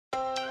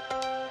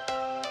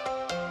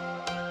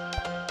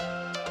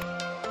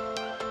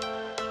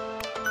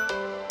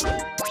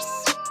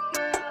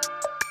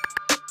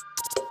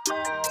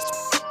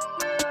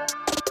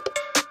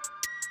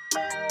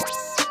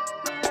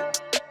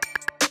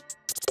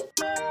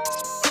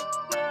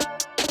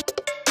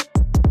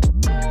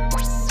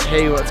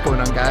Hey, what's going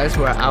on guys?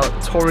 We're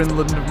out touring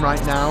London right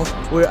now.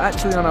 We're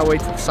actually on our way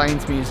to the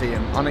Science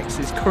Museum. Onyx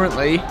is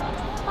currently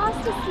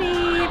fast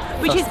asleep,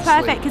 which is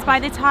perfect because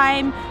by the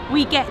time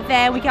we get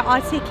there, we get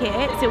our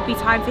tickets, it'll be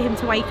time for him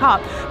to wake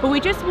up. But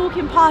we're just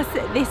walking past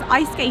this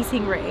ice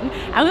skating ring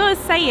and we were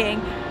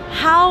saying,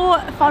 how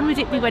fun would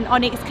it be when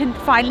Onyx can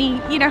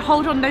finally, you know,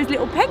 hold on those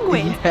little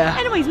penguins? Yeah.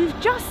 Anyways, we've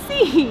just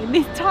seen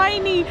this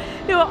tiny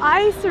little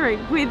ice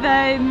rink with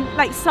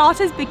like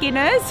starters,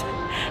 beginners,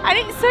 and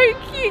it's so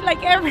cute.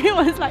 Like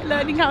everyone's like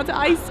learning how to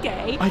ice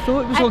skate. I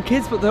thought it was all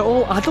kids, but they're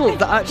all adults.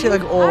 They're actually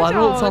like all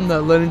adults on there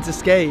learning to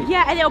skate.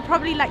 Yeah, and they'll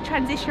probably like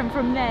transition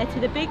from there to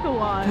the bigger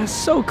one. They're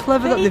so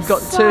clever that they've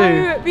got two.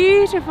 So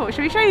beautiful.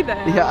 Should we show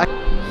them? Yeah.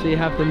 So you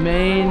have the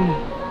main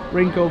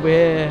rink over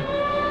here,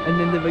 and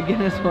then the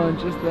beginner's one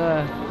just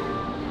there.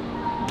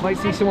 Might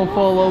see someone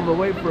fall over,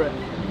 wait for it.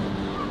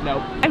 No.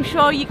 I'm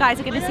sure you guys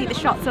are going to see the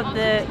shots of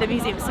the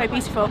museum, it's so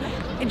beautiful.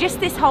 And just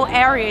this whole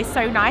area is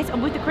so nice,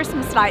 and with the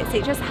Christmas lights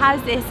it just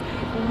has this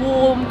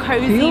warm,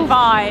 cozy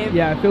vibe.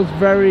 Yeah, it feels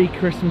very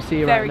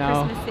Christmassy right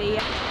now. Very Christmassy.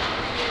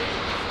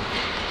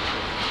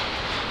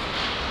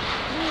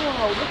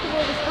 Wow, look at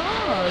all the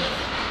stars.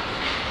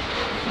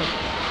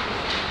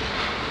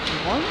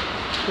 1,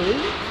 2, 3,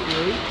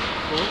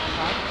 4,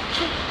 5,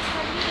 6.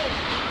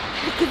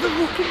 Look at the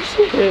rocket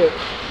ship.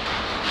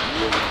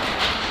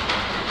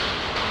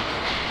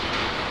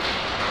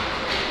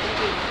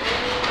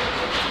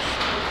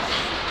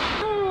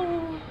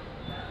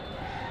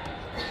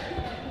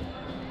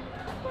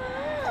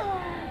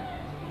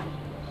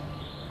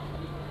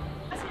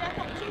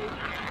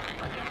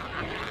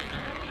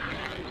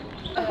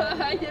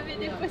 Il y avait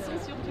des poissons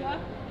sur toi.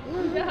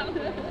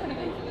 Regarde.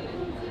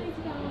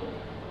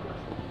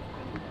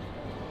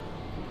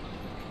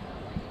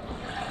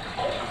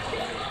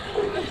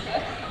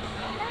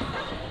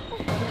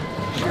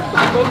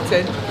 Boat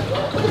in.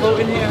 Boat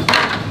in here.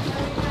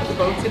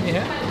 Boat in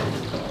here.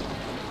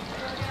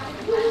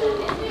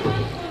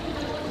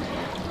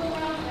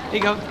 Here you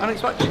go,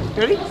 Onyx, watch.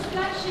 Ready?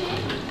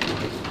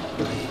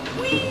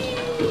 Whee!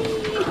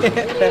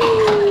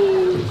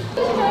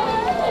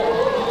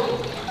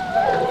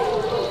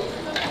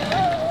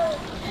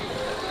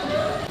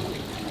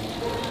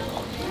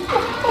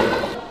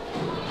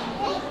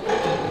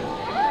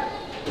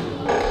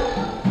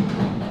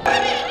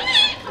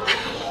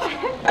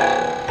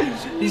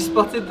 He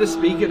spotted the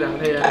speaker down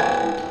here.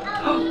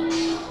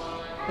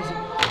 He's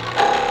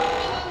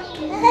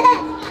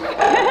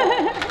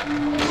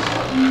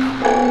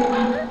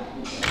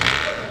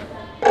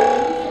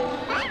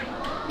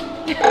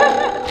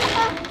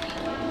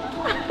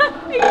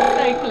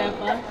so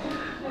clever.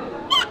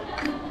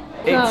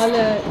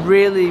 It's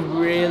really,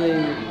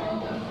 really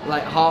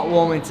like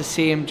heartwarming to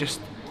see him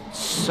just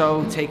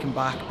so taken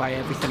back by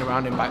everything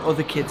around him, by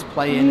other kids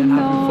playing and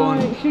having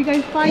fun. Should we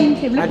go find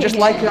him? I just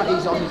like that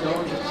he's on his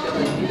own, just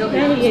chilling.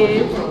 There he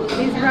is.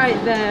 He's right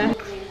there.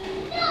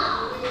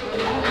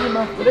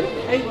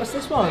 Hey, what's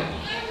this one?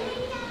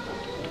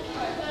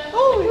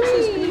 Oh, it's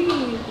this big.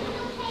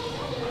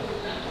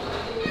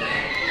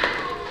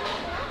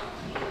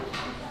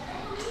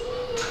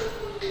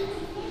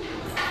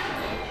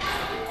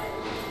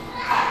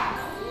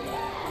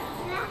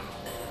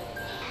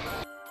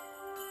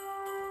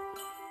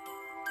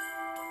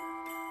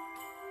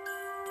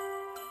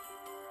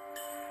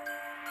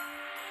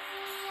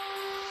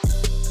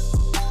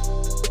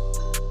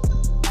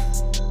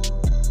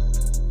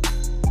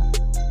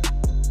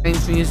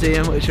 Science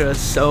Museum, which was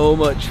so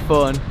much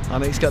fun.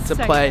 Onyx got to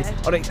play.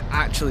 Good. Onyx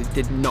actually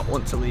did not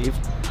want to leave.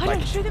 I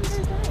don't show them his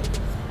legs.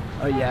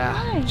 Oh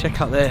yeah, Why?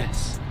 check out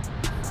this.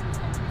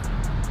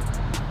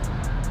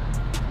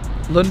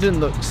 London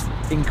looks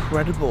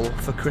incredible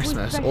for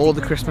Christmas. All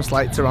the Christmas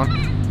lights are on.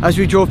 As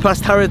we drove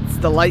past Harrods,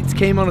 the lights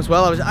came on as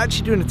well. I was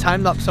actually doing a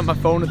time lapse on my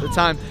phone at the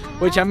time,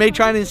 which I may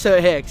try and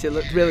insert here because it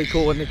looked really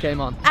cool when it came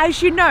on.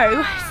 As you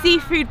know,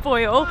 seafood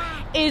boil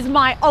is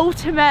my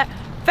ultimate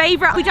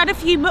favourite. We've done a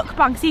few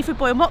mukbang, seafood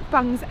boil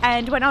mukbangs,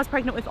 and when I was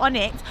pregnant with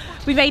Onyx,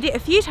 we made it a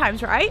few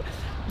times, right?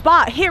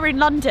 But here in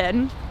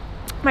London,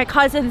 my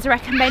cousins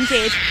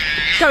recommended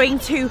going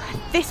to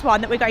this one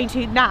that we're going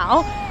to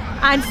now,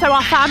 and so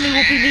our family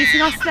will be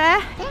meeting us there.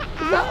 Is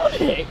that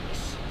Onyx?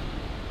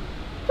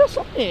 That's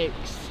Onyx.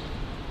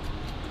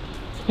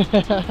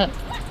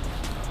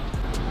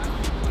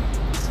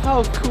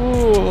 How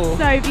cool.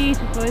 So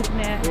beautiful, isn't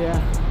it? Yeah.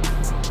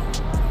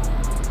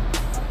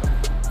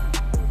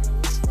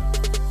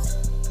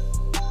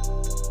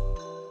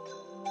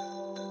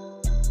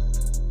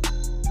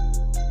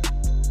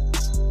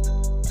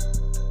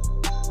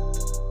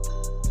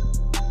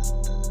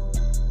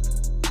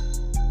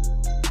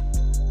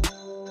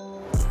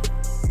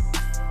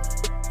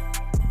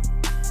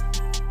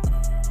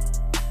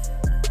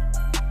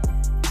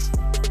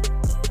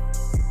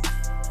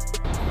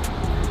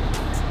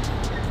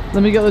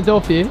 Let me get the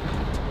door for you.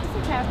 It's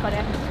okay, I've got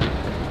it.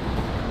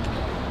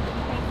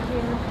 Thank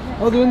you.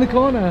 Oh, they're in the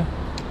corner.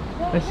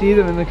 I see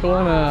them in the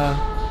corner.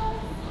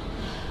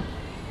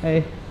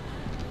 Hey.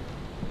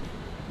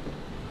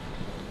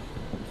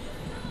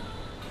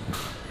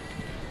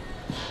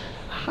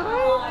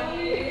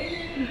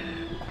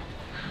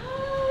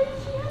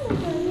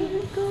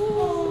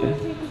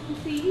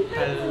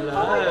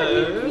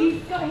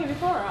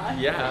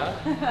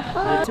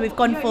 So we've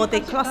gone for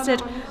the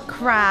clustered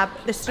crab,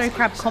 the snow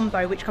crab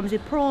combo, which comes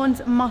with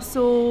prawns,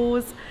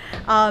 mussels,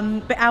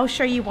 but I'll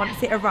show you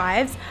once it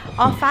arrives.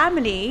 Our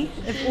family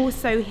is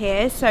also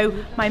here, so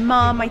my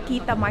mum, my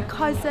KITO, my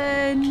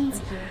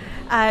cousins.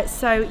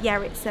 So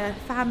yeah, it's a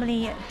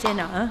family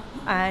dinner,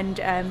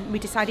 and we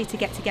decided to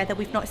get together.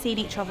 We've not seen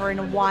each other in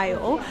a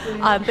while,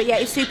 but yeah,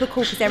 it's super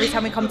cool because every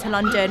time we come to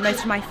London,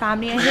 most of my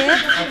family are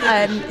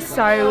here.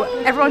 So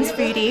everyone's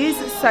foodies,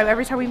 so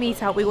every time we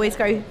meet up, we always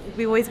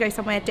go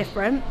somewhere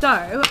different.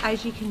 So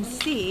as you can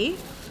see,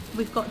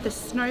 we've got the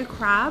snow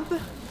crab,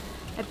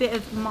 a bit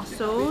of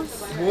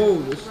mussels. Whoa,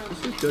 this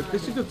is good.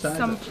 This is a good time.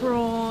 Some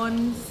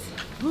prawns.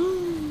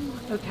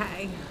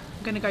 Okay.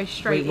 I'm gonna go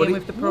straight in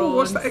with the prawns. Whoa,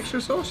 what's the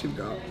extra sauce you've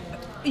got?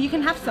 You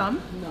can have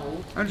some.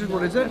 Andrew,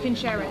 what is it? You can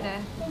share it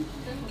there.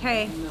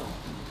 Okay.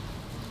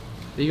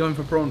 Are you going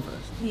for prawn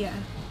first? Yeah.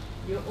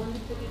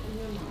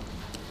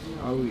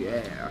 Oh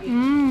yeah.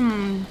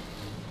 Mmm.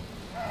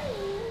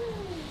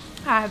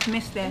 I have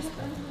missed this.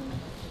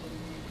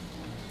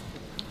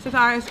 So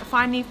guys,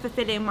 finally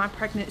fulfilling my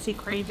pregnancy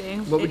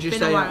cravings. What would you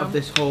say out of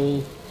this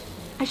whole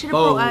I should have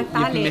bowl brought a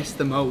garlic. you've missed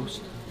the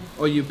most?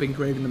 Or you've been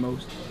craving the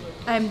most?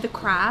 The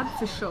crab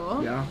for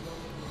sure. Yeah.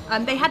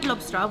 They had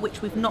lobster,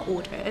 which we've not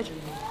ordered,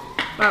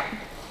 but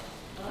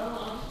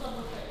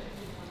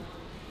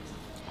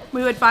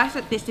we were advised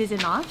that this is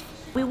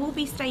enough. We will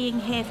be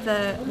staying here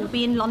we'll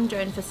be in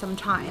London for some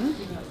time,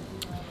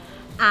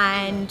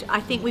 and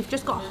I think we've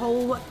just got a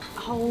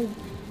whole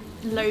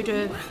load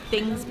of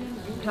things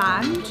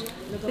planned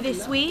for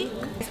this week.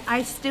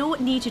 I still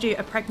need to do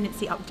a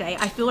pregnancy update.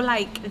 I feel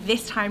like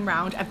this time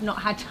round I've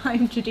not had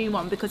time to do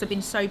one because I've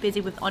been so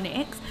busy with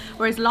Onyx,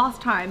 whereas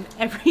last time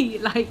every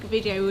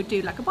video would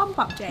do like a bump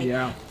update.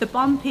 Yeah. The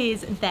bump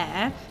is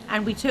there,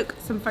 and we took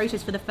some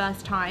photos for the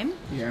first time.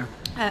 Yeah.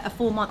 A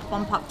 4-month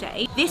bump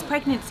update. This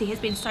pregnancy has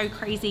been so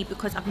crazy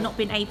because I've not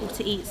been able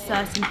to eat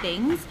certain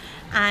things,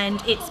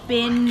 and it's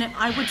been,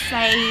 I would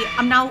say,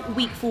 I'm now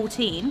week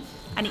 14,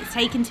 and it's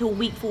taken till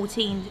week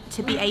 14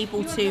 to be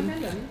able to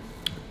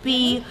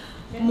be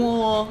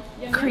more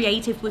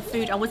creative with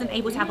food. I wasn't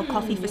able to have a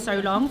coffee for so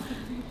long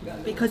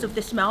because of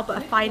the smell, but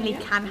I finally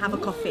can have a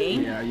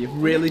coffee. Yeah, you've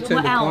really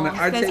turned a corner.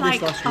 I'd say like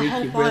this last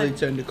week you've really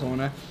turned a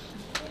corner.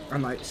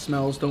 And like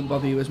smells don't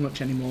bother you as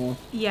much anymore.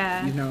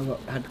 Yeah. You've now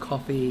had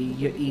coffee,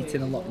 you're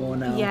eating a lot more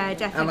now. Yeah,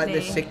 definitely. And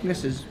like the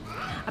sickness is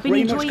I've been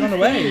pretty enjoying much gone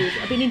away.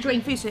 food. I've been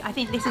enjoying food, so I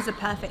think this is a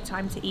perfect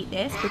time to eat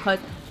this because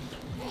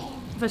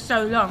for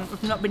so long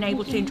I've not been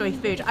able to enjoy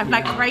food. I've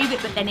like craved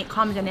it, but then it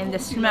comes and then the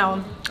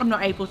smell, I'm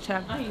not able to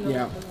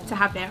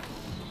have it.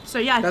 So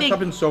yeah, I That's think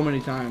happened so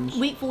many times.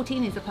 week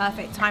 14 is the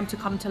perfect time to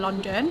come to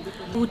London.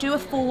 We'll do a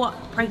full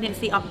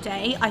pregnancy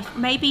update.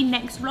 Maybe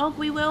next vlog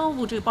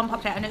we'll do a bump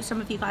update. I know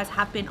some of you guys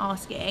have been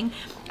asking.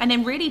 And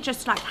then really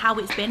just like how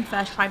it's been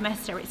first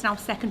trimester. It's now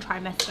second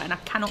trimester, and I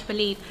cannot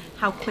believe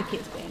how quick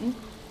it's been.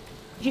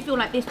 Do you feel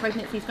like this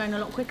pregnancy is going a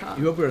lot quicker?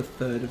 You're over a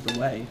third of the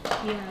way.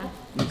 Yeah.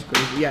 That's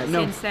crazy. Yeah, It's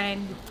no.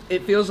 insane.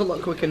 It feels a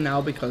lot quicker now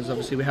because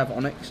obviously we have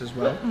Onyx as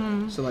well.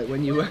 So like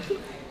when you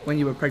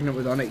were pregnant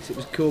with Onyx, it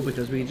was cool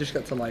because we just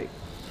got to like,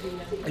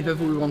 if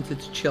ever we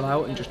wanted to chill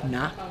out and just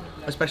nap,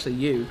 especially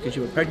you because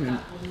you were pregnant,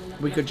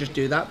 we could just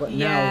do that. But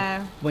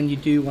now when you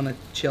do want to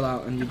chill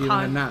out and you do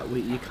want to nap,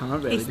 you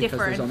can't really, It's because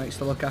different. there's Onyx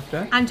to look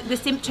after. And the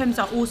symptoms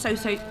are also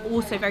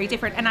very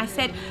different. And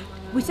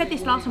we said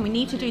this last time, we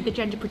need to do the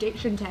gender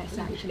prediction test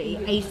actually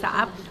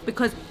ASAP,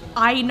 because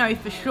I know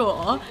for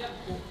sure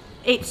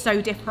it's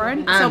so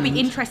different. So it'll be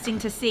interesting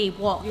to see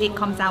what it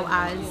comes out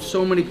as.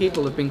 So many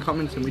people have been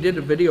commenting. We did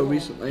a video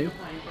recently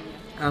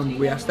and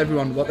we asked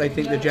everyone what they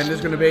think the gender's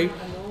going to be,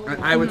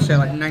 and I would say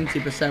like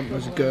 90%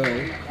 was girl.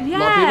 Yeah. A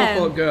lot of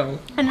people thought girl.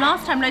 And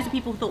last time loads of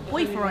people thought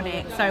boy for on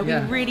it, so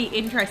it'll be really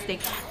interesting.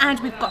 And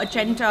we've got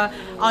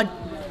our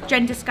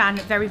gender scan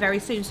very, very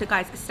soon, so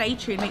guys stay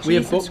tuned, make sure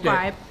you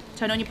subscribe,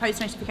 turn on your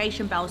post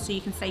notification bell so you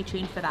can stay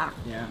tuned for that.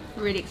 Yeah.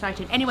 Really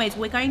excited. Anyways,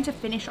 we're going to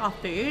finish our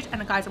food,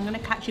 and guys, I'm going to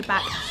catch you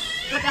back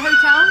at the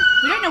hotel.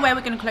 We don't know where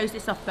we're going to close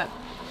this off, but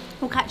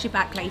we'll catch you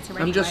back later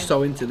anyway. I'm just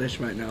so into this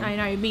right now. I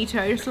know, me too.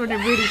 I just want to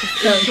really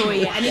just enjoy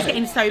it, and it's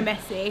getting so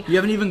messy. You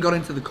haven't even got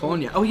into the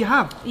corn yet. Oh, you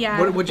have?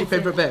 Yeah. What's your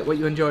favourite bit? What are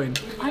you enjoying?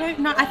 I don't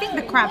know. I think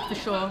the crab for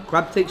sure.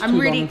 Crab takes I'm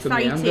too really long for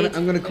me. excited.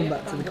 I'm gonna come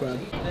back to the crab.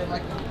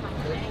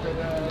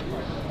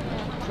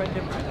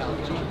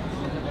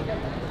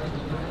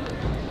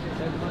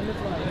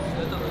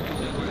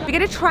 We're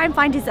going to try and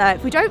find dessert.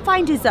 If we don't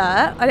find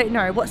dessert, I don't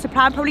know, what's the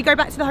plan? Probably go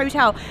back to the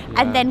hotel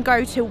and then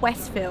go to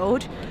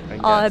Westfield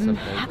and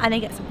then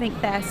get something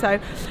there. So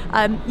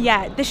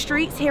yeah, the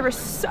streets here are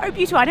so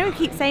beautiful. I know we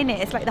keep saying it,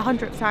 it's like the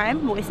 100th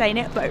time we're saying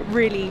it, but it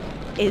really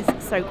is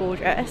so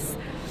gorgeous.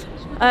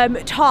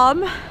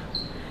 Tom,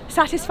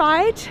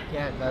 satisfied?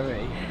 Yeah,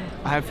 very.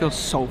 I feel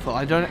so full.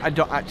 I don't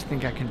actually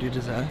think I can do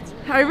dessert.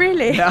 Oh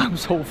really? Yeah, I'm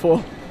so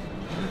full.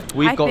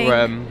 We've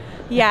got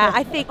yeah,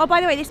 I think. Oh, by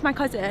the way, this is my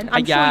cousin.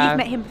 I'm sure you've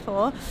met him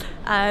before,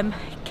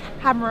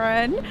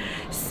 Cameron.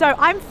 So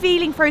I'm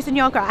feeling frozen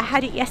yogurt. I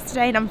had it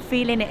yesterday, and I'm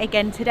feeling it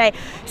again today.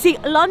 See,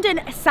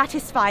 London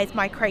satisfies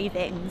my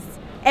cravings.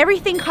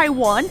 everything I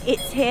want,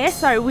 it's here,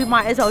 so we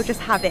might as well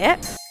just have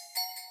it.